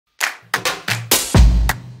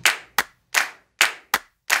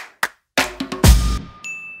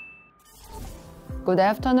Good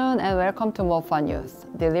afternoon and welcome to MOFA News,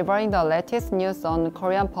 delivering the latest news on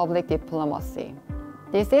Korean public diplomacy.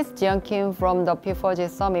 This is Jeon Kim from the P4G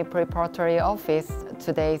Summit Preparatory Office,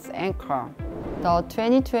 today's anchor. The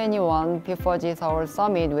 2021 P4G Seoul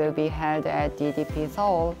Summit will be held at DDP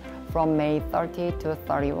Seoul from May 30 to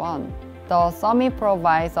 31. The summit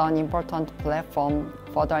provides an important platform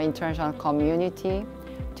for the international community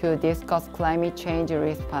to discuss climate change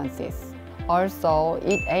responses. Also,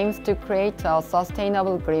 it aims to create a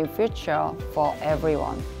sustainable green future for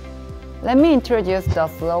everyone. Let me introduce the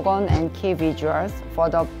slogan and key visuals for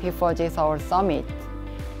the P4G Seoul Summit.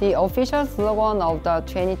 The official slogan of the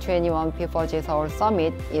 2021 P4G Seoul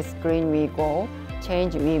Summit is Green We Go,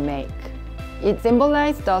 Change We Make. It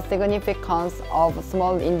symbolizes the significance of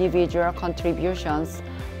small individual contributions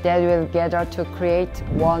that will gather to create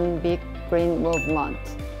one big green movement.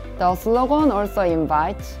 The slogan also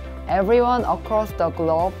invites everyone across the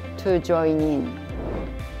globe to join in.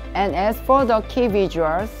 And as for the key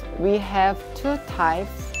visuals, we have two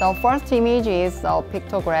types. The first image is a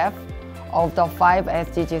pictograph of the 5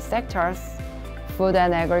 SDG sectors: food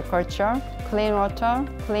and agriculture, clean water,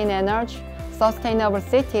 clean energy, sustainable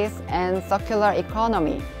cities, and circular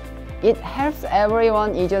economy. It helps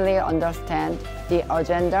everyone easily understand the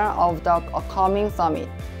agenda of the upcoming summit.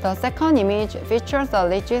 The second image features the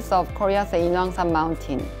ridges of Korea's Inwangsan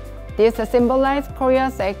Mountain. This symbolizes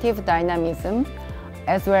Korea's active dynamism,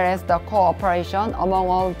 as well as the cooperation among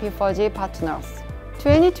all P4G partners.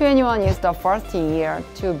 2021 is the first year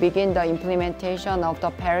to begin the implementation of the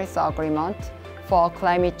Paris Agreement for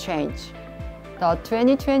climate change. The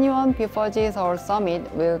 2021 P4G Seoul Summit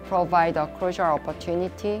will provide a crucial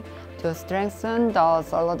opportunity to strengthen the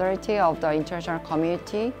solidarity of the international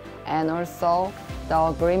community and also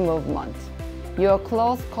the green movement. Your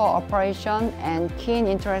close cooperation and keen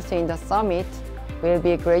interest in the summit will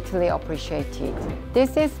be greatly appreciated.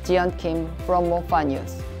 This is Jeon Kim from MOFA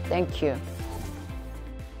News. Thank you.